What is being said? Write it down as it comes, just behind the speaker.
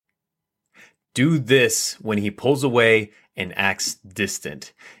do this when he pulls away and acts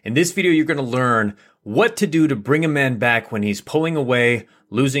distant. In this video, you're going to learn what to do to bring a man back when he's pulling away,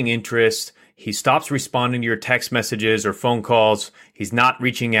 losing interest, he stops responding to your text messages or phone calls, he's not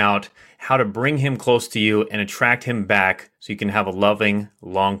reaching out, how to bring him close to you and attract him back so you can have a loving,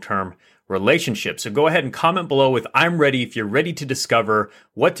 long-term relationship. So go ahead and comment below with I'm ready if you're ready to discover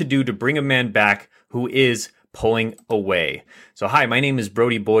what to do to bring a man back who is pulling away. So hi, my name is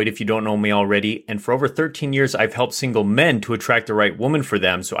Brody Boyd if you don't know me already, and for over 13 years I've helped single men to attract the right woman for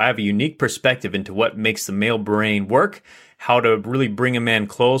them, so I have a unique perspective into what makes the male brain work, how to really bring a man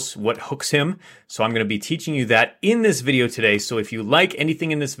close, what hooks him. So I'm going to be teaching you that in this video today. So if you like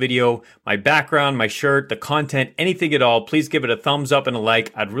anything in this video, my background, my shirt, the content, anything at all, please give it a thumbs up and a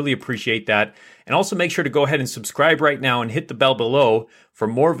like. I'd really appreciate that. And also make sure to go ahead and subscribe right now and hit the bell below for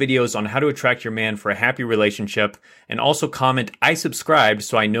more videos on how to attract your man for a happy relationship. And also comment, I subscribed,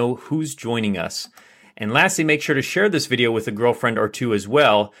 so I know who's joining us. And lastly, make sure to share this video with a girlfriend or two as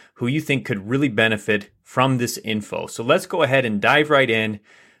well who you think could really benefit from this info. So let's go ahead and dive right in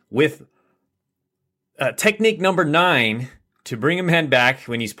with technique number 9 to bring a man back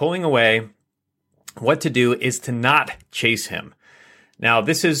when he's pulling away. What to do is to not chase him. Now,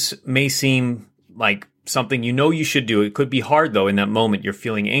 may seem like something you should do. It could be hard though in that moment. You're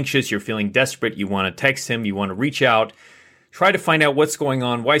feeling anxious, you're feeling desperate, you want to text him, you want to reach out. Try to find out what's going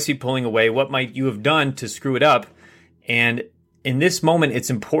on. Why is he pulling away? What might you have done to screw it up? And in this moment, it's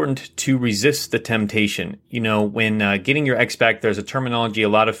important to resist the temptation. When getting your ex back, there's a terminology a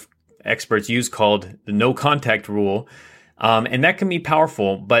lot of experts use called the no contact rule. And that can be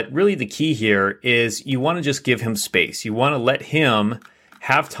powerful. But really the key here is you want to just give him space. You want to let him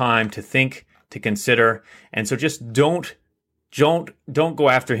have time to think, to consider. And so just don't go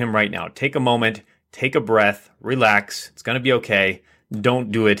after him right now. Take a moment. Take a breath, relax. It's going to be okay.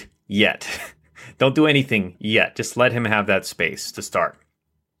 Don't do it yet. Don't do anything yet. Just let him have that space to start.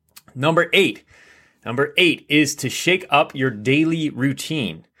 Number 8 is to shake up your daily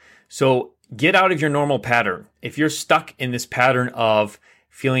routine. So get out of your normal pattern. If you're stuck in this pattern of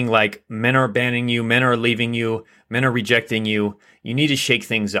feeling like men are abandoning you, men are leaving you, men are rejecting you, you need to shake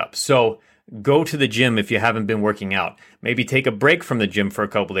things up. So go to the gym if you haven't been working out. Maybe take a break from the gym for a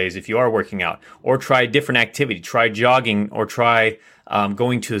couple days if you are working out, or try a different activity. Try jogging, or try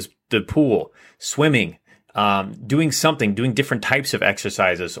going to the pool, swimming, doing different types of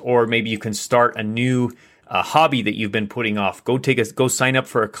exercises, or maybe you can start a new hobby that you've been putting off. Go sign up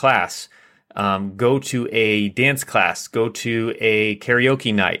for a class. Go to a dance class. Go to a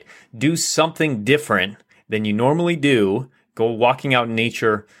karaoke night. Do something different than you normally do. Go walking out in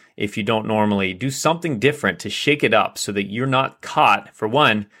nature. If you don't normally do something different to shake it up so that you're not caught, for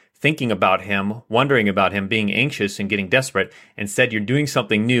one, thinking about him, wondering about him, being anxious and getting desperate. Instead, you're doing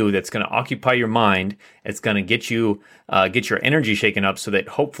something new that's going to occupy your mind. It's going to get your energy shaken up so that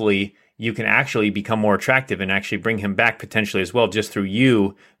hopefully you can actually become more attractive and actually bring him back potentially as well, just through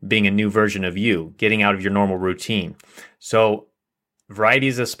you being a new version of you, getting out of your normal routine. So variety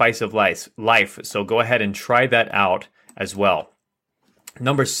is a spice of life. So go ahead and try that out as well.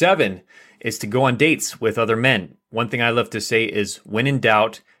 Number 7 is to go on dates with other men. One thing I love to say is, when in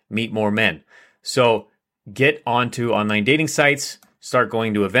doubt, meet more men. So get onto online dating sites, start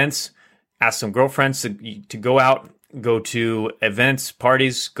going to events, ask some girlfriends to go out, go to events,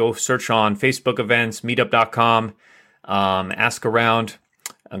 parties, go search on Facebook events, meetup.com, ask around,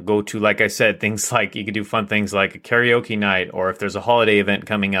 go to, like I said, things like, you could do fun things like a karaoke night, or if there's a holiday event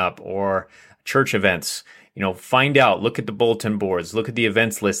coming up, or church events. Find out, look at the bulletin boards, look at the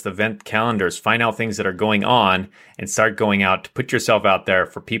events list, the event calendars, find out things that are going on and start going out to put yourself out there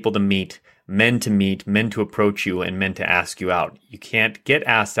for people to meet, men to approach you, and men to ask you out. You can't get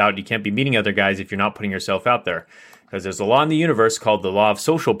asked out. You can't be meeting other guys if you're not putting yourself out there, because there's a law in the universe called the law of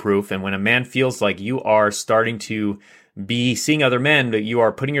social proof. And when a man feels like you are starting to be seeing other men, that you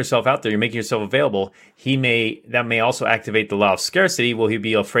are putting yourself out there, you're making yourself available, that may also activate the law of scarcity. Will he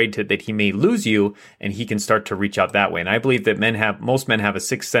be afraid that he may lose you, and he can start to reach out that way? And I believe that most men have a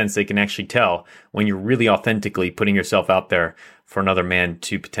sixth sense. They can actually tell when you're really authentically putting yourself out there for another man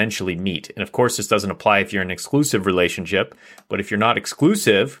to potentially meet. And of course, this doesn't apply if you're in an exclusive relationship, but if you're not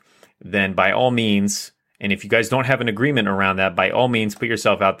exclusive, then by all means, and if you guys don't have an agreement around that, by all means, put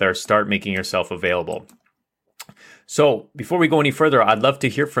yourself out there, start making yourself available. So before we go any further, I'd love to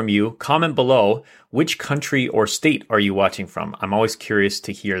hear from you. Comment below, which country or state are you watching from? I'm always curious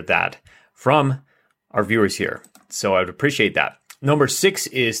to hear that from our viewers here. So I would appreciate that. Number 6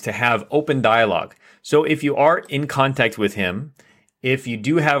 is to have open dialogue. So if you are in contact with him, if you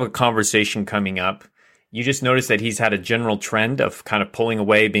do have a conversation coming up, you just notice that he's had a general trend of kind of pulling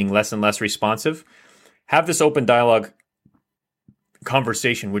away, being less and less responsive, have this open dialogue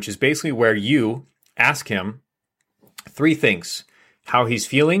conversation, which is basically where you ask him 3 things: how he's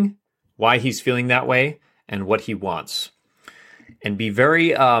feeling, why he's feeling that way, and what he wants. And be very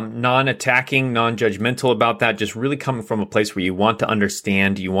non-attacking, non-judgmental about that, just really coming from a place where you want to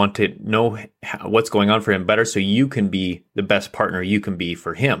understand, you want to know what's going on for him better so you can be the best partner you can be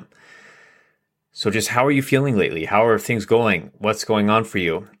for him. So just how are you feeling lately? How are things going? What's going on for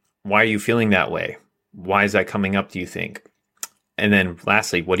you? Why are you feeling that way? Why is that coming up, do you think? And then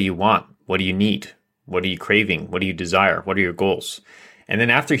lastly, what do you want? What do you need? What are you craving? What do you desire? What are your goals? And then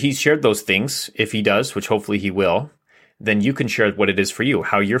after he's shared those things, if he does, which hopefully he will, then you can share what it is for you,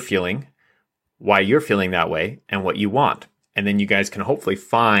 how you're feeling, why you're feeling that way, and what you want. And then you guys can hopefully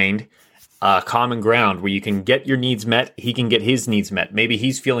find common ground where you can get your needs met, he can get his needs met. Maybe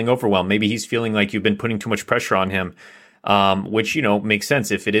he's feeling overwhelmed. Maybe he's feeling like you've been putting too much pressure on him, which, makes sense.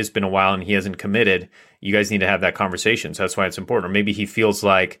 If it has been a while and he hasn't committed, you guys need to have that conversation. So that's why it's important. Or maybe he feels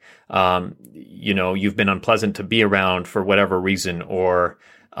like, you've been unpleasant to be around for whatever reason, or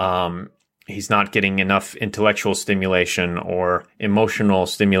he's not getting enough intellectual stimulation or emotional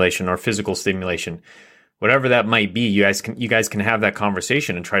stimulation or physical stimulation. Whatever that might be, you guys can have that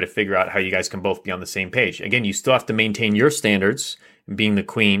conversation and try to figure out how you guys can both be on the same page. Again, you still have to maintain your standards, being the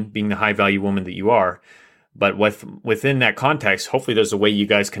queen, being the high value woman that you are. But within that context, hopefully there's a way you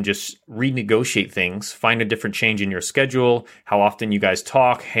guys can just renegotiate things, find a different change in your schedule, how often you guys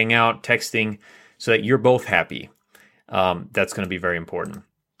talk, hang out, texting, so that you're both happy. That's going to be very important.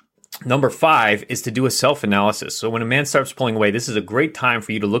 Number 5 is to do a self-analysis. So when a man starts pulling away, this is a great time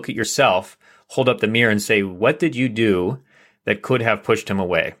for you to look at yourself, hold up the mirror and say, what did you do that could have pushed him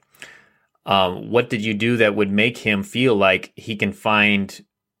away? What did you do that would make him feel like he can find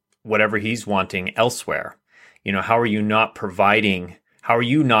whatever he's wanting elsewhere? How are you not providing? How are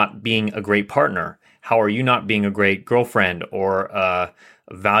you not being a great partner? How are you not being a great girlfriend or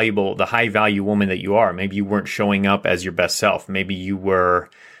the high value woman that you are? Maybe you weren't showing up as your best self. Maybe you were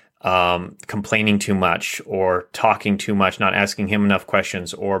complaining too much or talking too much, not asking him enough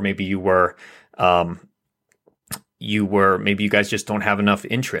questions, or maybe maybe you guys just don't have enough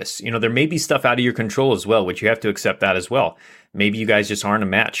interests. There may be stuff out of your control as well, which you have to accept that as well. Maybe you guys just aren't a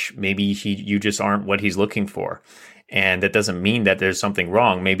match. Maybe you just aren't what he's looking for. And that doesn't mean that there's something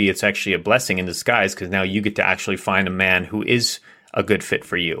wrong. Maybe it's actually a blessing in disguise, because now you get to actually find a man who is a good fit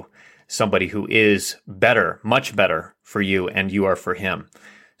for you, somebody who is better, much better for you, and you are for him.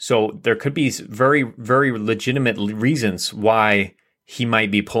 So there could be very, very legitimate reasons why he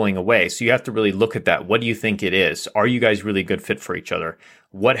might be pulling away. So you have to really look at that. What do you think it is? Are you guys really a good fit for each other?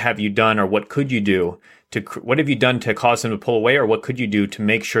 What have you done, or what could you do what have you done to cause him to pull away, or what could you do to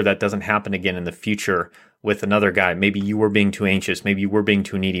make sure that doesn't happen again in the future with another guy? Maybe you were being too anxious. Maybe you were being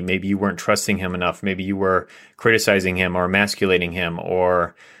too needy. Maybe you weren't trusting him enough. Maybe you were criticizing him or emasculating him,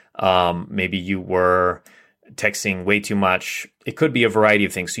 or maybe you were texting way too much. It could be a variety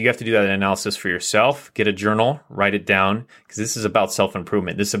of things. So you have to do that analysis for yourself. Get a journal, write it down, because this is about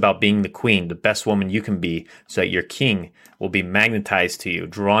self-improvement. This is about being the queen, the best woman you can be, so that your king will be magnetized to you,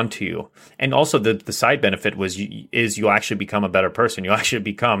 drawn to you. And also the side benefit is you'll actually become a better person. You'll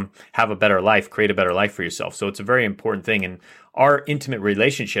actually have a better life, create a better life for yourself. So it's a very important thing. And our intimate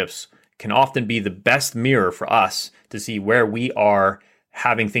relationships can often be the best mirror for us to see where we are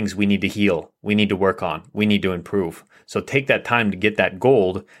having things we need to heal, we need to work on, we need to improve. So take that time to get that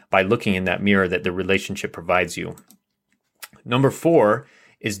gold by looking in that mirror that the relationship provides you. Number 4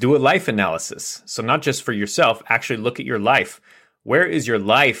 is do a life analysis. So not just for yourself, actually look at your life. Where is your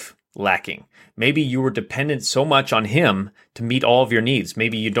life lacking? Maybe you were dependent so much on him to meet all of your needs.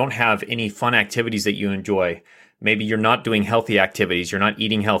 Maybe you don't have any fun activities that you enjoy. Maybe you're not doing healthy activities. You're not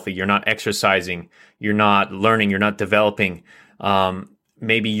eating healthy. You're not exercising. You're not learning. You're not developing.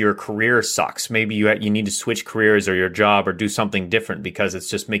 Maybe your career sucks. Maybe you need to switch careers or your job or do something different because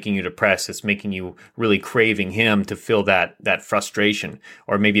it's just making you depressed. It's making you really craving him to feel that frustration.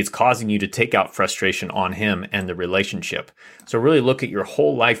 Or maybe it's causing you to take out frustration on him and the relationship. So really look at your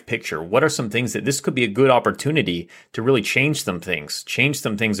whole life picture. What are some things that this could be a good opportunity to really change some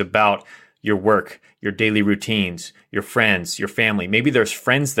things about your work, your daily routines, your friends, your family. Maybe there's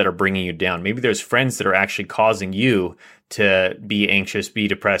friends that are bringing you down. Maybe there's friends that are actually causing you to be anxious, be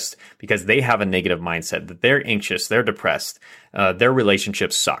depressed, because they have a negative mindset, that they're anxious, they're depressed, their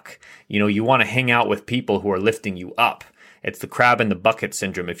relationships suck. You want to hang out with people who are lifting you up. It's the crab in the bucket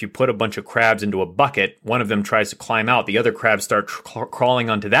syndrome. If you put a bunch of crabs into a bucket, one of them tries to climb out, the other crabs start crawling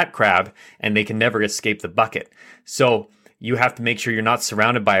onto that crab, and they can never escape the bucket. So you have to make sure you're not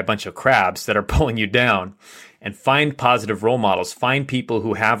surrounded by a bunch of crabs that are pulling you down. And find positive role models. Find people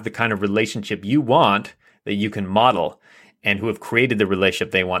who have the kind of relationship you want that you can model, and who have created the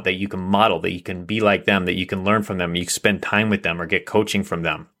relationship they want that you can model, that you can be like them, that you can learn from them, you can spend time with them or get coaching from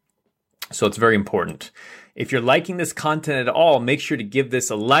them. So it's very important. If you're liking this content at all, make sure to give this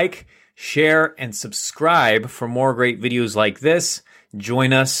a like, share, and subscribe for more great videos like this.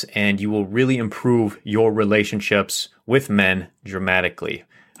 Join us and you will really improve your relationships with men dramatically.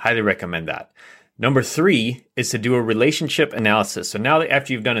 Highly recommend that. Number 3 is to do a relationship analysis. So now that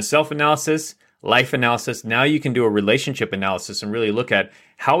after you've done a self-analysis, life analysis, now you can do a relationship analysis and really look at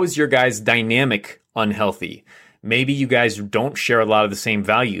how is your guys' dynamic unhealthy. Maybe you guys don't share a lot of the same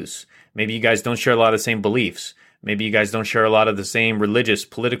values. Maybe you guys don't share a lot of the same beliefs. Maybe you guys don't share a lot of the same religious,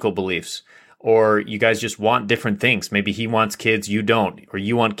 political beliefs. Or you guys just want different things. Maybe he wants kids, you don't. Or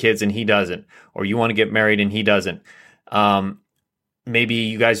you want kids and he doesn't. Or you want to get married and he doesn't. Maybe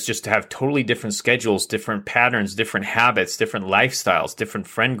you guys just have totally different schedules, different patterns, different habits, different lifestyles, different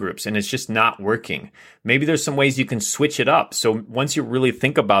friend groups, and it's just not working. Maybe there's some ways you can switch it up. So once you really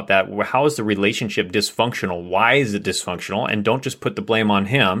think about that, how is the relationship dysfunctional? Why is it dysfunctional? And don't just put the blame on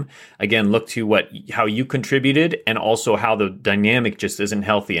him. Again, look to how you contributed and also how the dynamic just isn't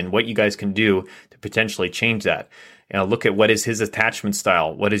healthy and what you guys can do to potentially change that. Look at what is his attachment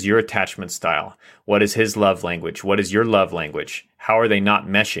style. What is your attachment style? What is his love language? What is your love language? How are they not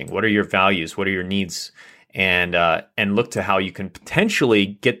meshing? What are your values? What are your needs? And look to how you can potentially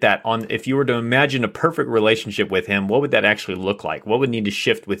get that on. If you were to imagine a perfect relationship with him, what would that actually look like? What would need to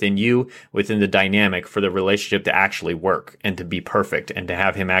shift within you, within the dynamic for the relationship to actually work and to be perfect and to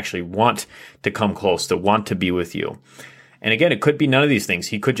have him actually want to come close, to want to be with you? And again, it could be none of these things.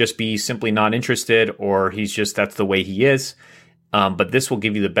 He could just be simply not interested, or that's the way he is. But this will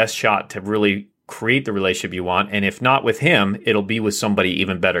give you the best shot to really create the relationship you want. And if not with him, it'll be with somebody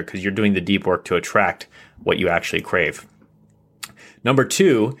even better because you're doing the deep work to attract what you actually crave. Number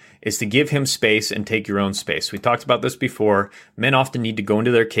 2 is to give him space and take your own space. We talked about this before. Men often need to go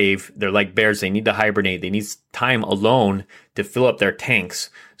into their cave. They're like bears. They need to hibernate. They need time alone to fill up their tanks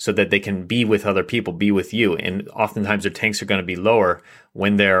so that they can be with other people, be with you. And oftentimes their tanks are going to be lower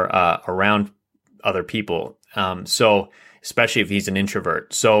when they're around other people. Especially if he's an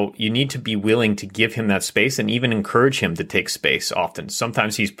introvert. So you need to be willing to give him that space and even encourage him to take space often.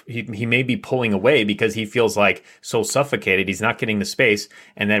 Sometimes he may be pulling away because he feels like so suffocated, he's not getting the space,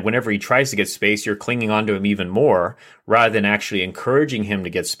 and that whenever he tries to get space, you're clinging onto him even more rather than actually encouraging him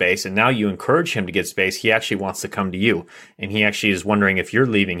to get space. And now you encourage him to get space, he actually wants to come to you. And he actually is wondering if you're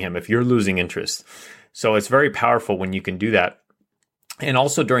leaving him, if you're losing interest. So it's very powerful when you can do that. And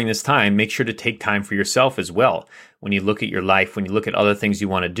also during this time, make sure to take time for yourself as well. When you look at your life, when you look at other things you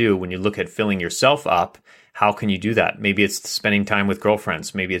want to do, when you look at filling yourself up, how can you do that? Maybe it's spending time with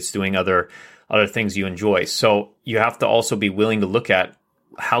girlfriends. Maybe it's doing other things you enjoy. So you have to also be willing to look at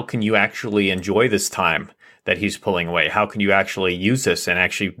how can you actually enjoy this time that he's pulling away? How can you actually use this and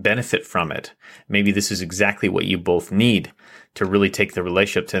actually benefit from it? Maybe this is exactly what you both need to really take the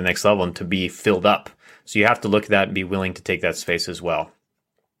relationship to the next level and to be filled up. So you have to look at that and be willing to take that space as well.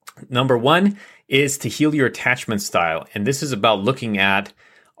 Number 1 is to heal your attachment style. And this is about looking at,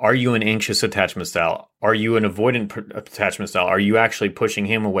 are you an anxious attachment style? Are you an avoidant attachment style? Are you actually pushing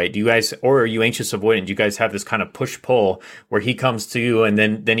him away? Or are you anxious avoidant? Do you guys have this kind of push pull where he comes to you and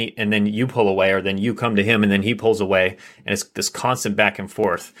then you pull away, or then you come to him and then he pulls away, and it's this constant back and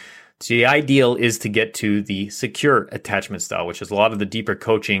forth. So the ideal is to get to the secure attachment style, which is a lot of the deeper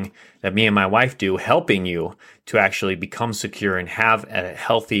coaching that me and my wife do, helping you to actually become secure and have a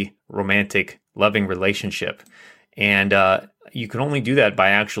healthy, romantic, loving relationship. And you can only do that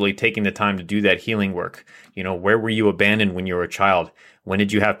by actually taking the time to do that healing work. Where were you abandoned when you were a child? When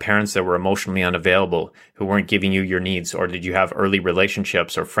did you have parents that were emotionally unavailable, who weren't giving you your needs? Or did you have early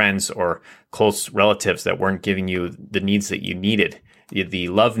relationships or friends or close relatives that weren't giving you the needs that you needed? The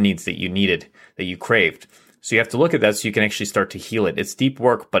love needs that you needed, that you craved. So you have to look at that so you can actually start to heal it. It's deep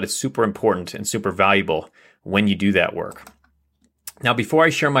work, but it's super important and super valuable when you do that work. Now, before I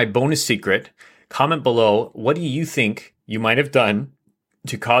share my bonus secret, comment below, what do you think you might have done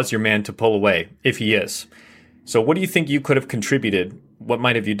to cause your man to pull away, if he is? So what do you think you could have contributed? What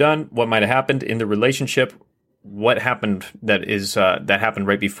might have you done? What might have happened in the relationship? What happened that happened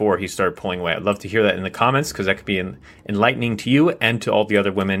right before he started pulling away? I'd love to hear that in the comments because that could be enlightening to you and to all the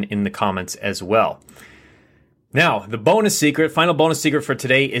other women in the comments as well. Now, the final bonus secret for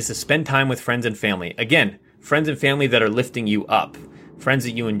today is to spend time with friends and family. Again, friends and family that are lifting you up, friends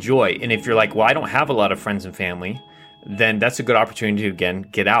that you enjoy. And if you're like, well, I don't have a lot of friends and family, then that's a good opportunity to, again,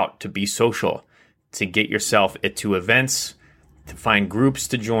 get out, to be social. to get yourself to events, to find groups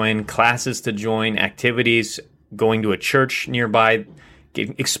to join, classes to join, activities, going to a church nearby,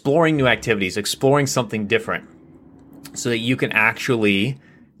 exploring new activities, exploring something different so that you can actually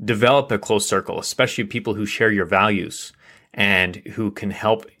develop a close circle, especially people who share your values and who can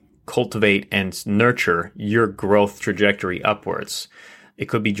help cultivate and nurture your growth trajectory upwards. It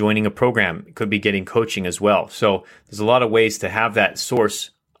could be joining a program. It could be getting coaching as well. So there's a lot of ways to have that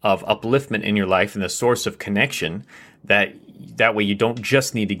source of upliftment in your life and the source of connection that way you don't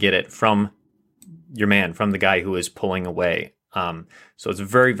just need to get it from your man, from the guy who is pulling away. So it's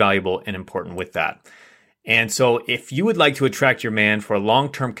very valuable and important with that. And so if you would like to attract your man for a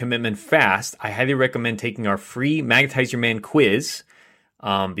long-term commitment fast, I highly recommend taking our free Magnetize Your Man quiz.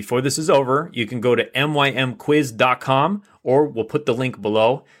 Before this is over, you can go to mymquiz.com, or we'll put the link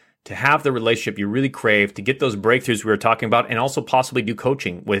below, to have the relationship you really crave, to get those breakthroughs we were talking about, and also possibly do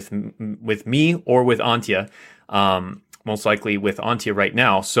coaching with me or with Antya, most likely with Antya right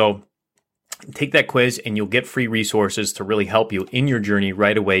now. So take that quiz and you'll get free resources to really help you in your journey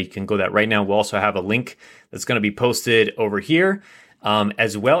right away. You can go that right now. We'll also have a link that's going to be posted over here,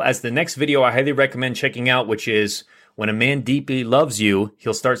 as well as the next video I highly recommend checking out, which is when a man deeply loves you,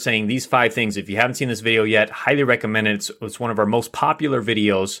 he'll start saying these 5 things. If you haven't seen this video yet, highly recommend it. It's one of our most popular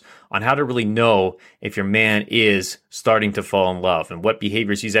videos on how to really know if your man is starting to fall in love and what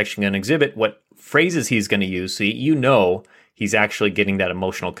behaviors he's actually going to exhibit, what phrases he's going to use, so you know he's actually getting that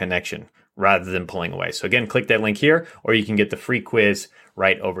emotional connection rather than pulling away. So again, click that link here, or you can get the free quiz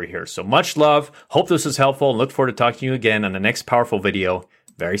right over here. So much love. Hope this was helpful, and look forward to talking to you again on the next powerful video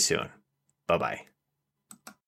very soon. Bye-bye.